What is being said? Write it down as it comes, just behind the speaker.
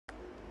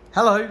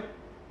Hello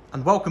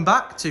and welcome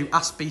back to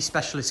ASPI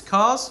Specialist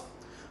Cars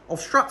of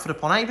Stratford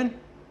upon Avon,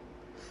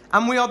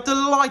 and we are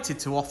delighted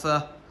to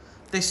offer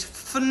this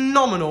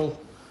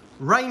phenomenal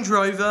Range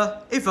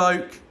Rover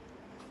Evoque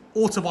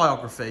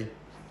autobiography,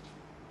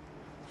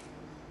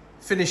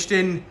 finished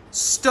in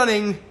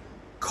stunning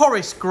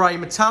Corris grey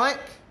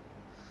metallic.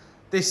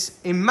 This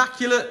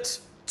immaculate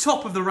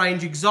top of the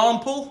range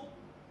example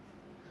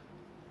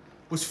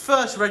was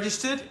first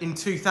registered in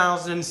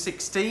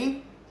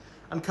 2016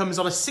 and comes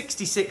on a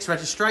 66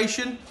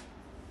 registration.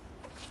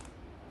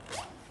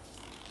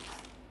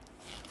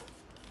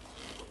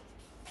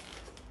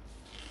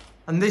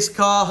 And this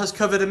car has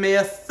covered a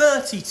mere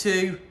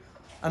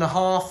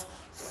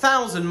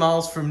 32,500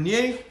 miles from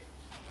new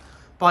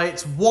by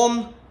its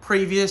one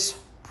previous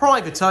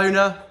private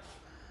owner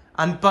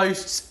and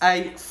boasts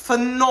a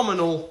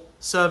phenomenal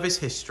service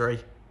history.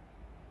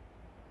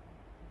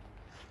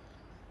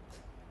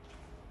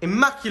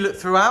 Immaculate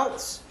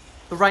throughout,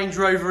 the Range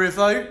Rover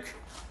Evoque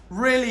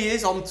really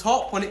is on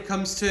top when it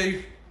comes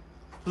to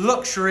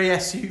luxury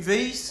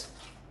SUVs.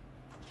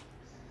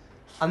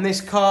 And this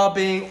car,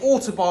 being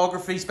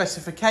autobiography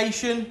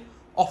specification,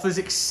 offers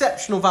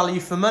exceptional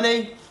value for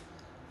money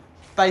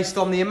based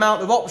on the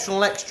amount of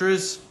optional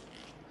extras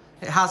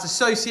it has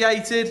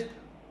associated.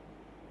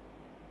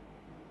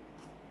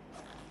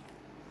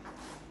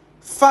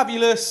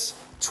 Fabulous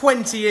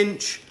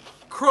 20-inch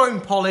chrome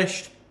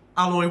polished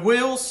alloy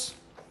wheels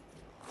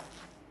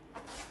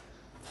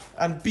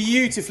and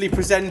beautifully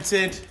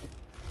presented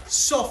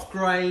soft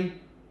grain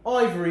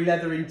ivory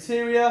leather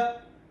interior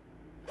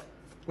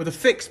with a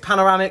fixed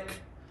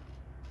panoramic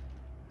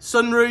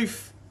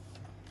sunroof.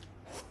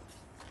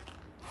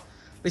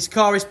 This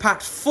car is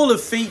packed full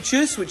of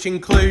features which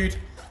include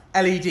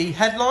LED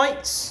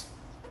headlights,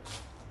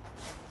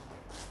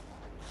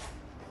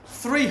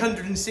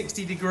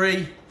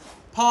 360-degree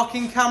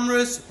parking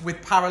cameras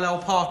with parallel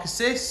park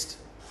assist,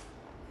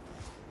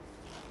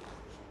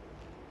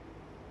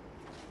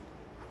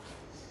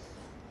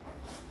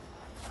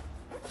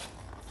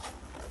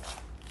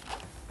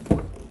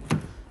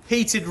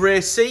 heated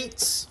rear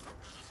seats,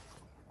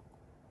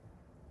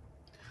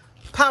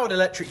 powered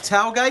electric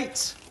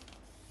tailgate,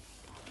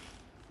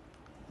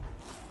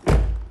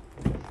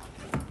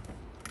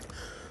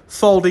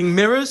 folding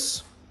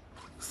mirrors,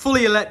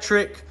 fully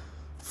electric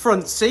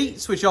front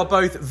seats which are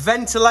both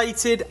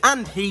ventilated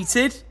and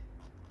heated,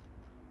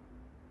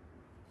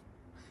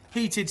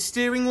 heated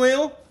steering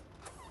wheel,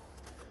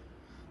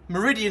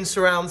 Meridian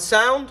surround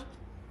sound,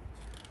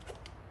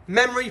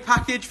 memory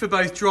package for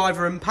both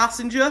driver and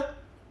passenger,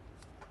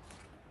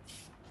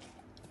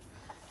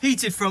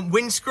 heated front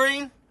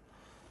windscreen,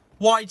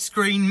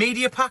 widescreen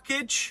media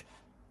package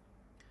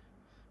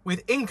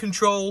with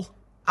in-control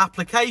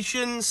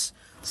applications,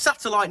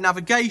 satellite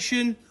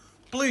navigation,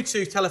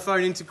 Bluetooth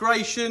telephone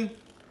integration,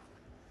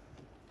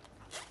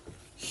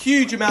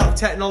 huge amount of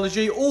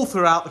technology all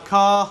throughout the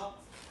car.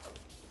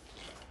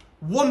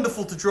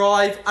 Wonderful to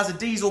drive as a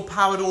diesel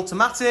powered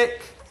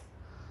automatic,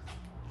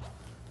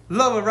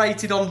 lower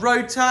rated on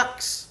road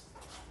tax,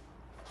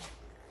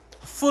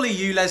 fully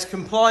ULEZ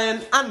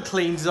compliant and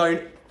clean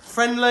zone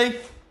friendly.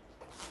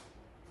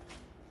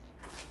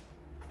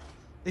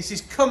 This is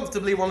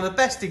comfortably one of the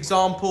best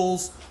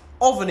examples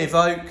of an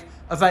Evoque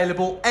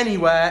available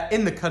anywhere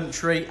in the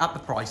country at the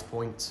price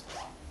point.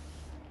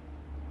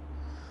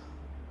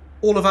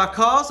 All of our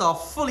cars are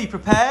fully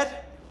prepared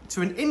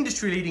to an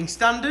industry-leading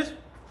standard,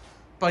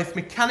 both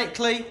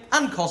mechanically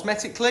and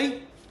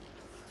cosmetically.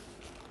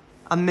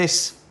 And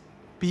this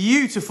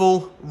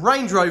beautiful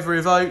Range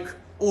Rover Evoque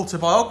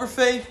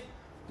autobiography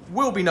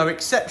will be no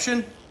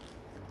exception.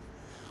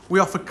 We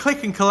offer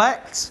click and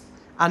collect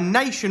and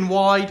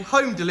nationwide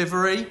home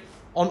delivery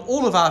on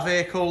all of our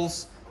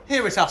vehicles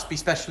here at ASPI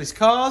Specialist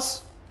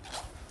Cars.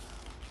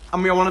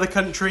 And we are one of the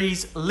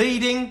country's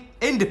leading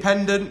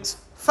independent,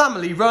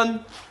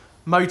 family-run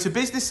motor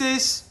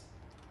businesses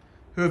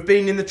who have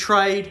been in the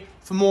trade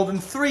for more than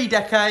 3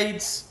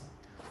 decades,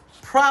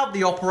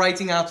 proudly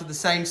operating out of the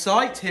same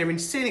site here in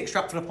scenic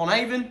Stratford upon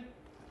Avon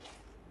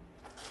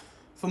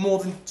for more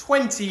than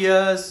 20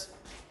 years,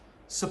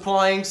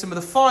 supplying some of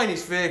the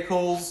finest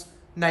vehicles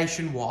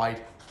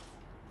nationwide.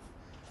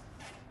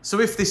 So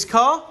if this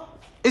car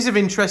is of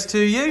interest to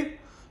you,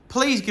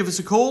 please give us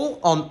a call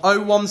on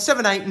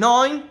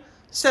 01789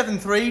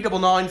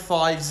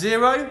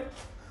 739950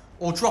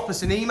 or drop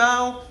us an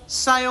email,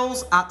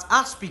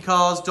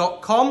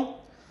 sales@aspicars.com,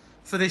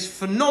 for this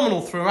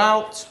phenomenal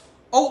throughout,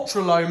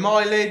 ultra low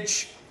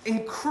mileage,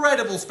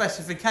 incredible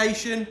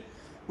specification,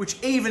 which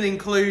even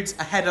includes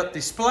a head-up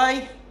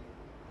display.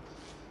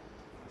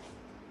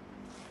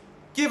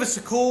 Give us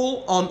a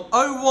call on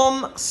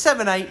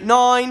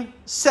 01789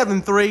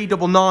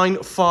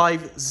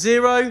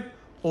 739950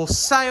 or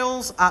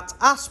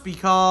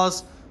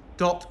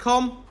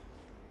sales@aspicars.com.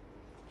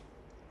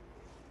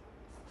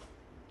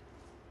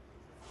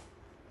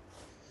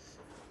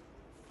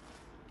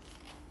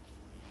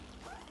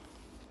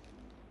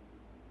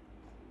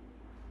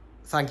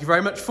 Thank you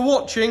very much for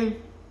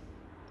watching.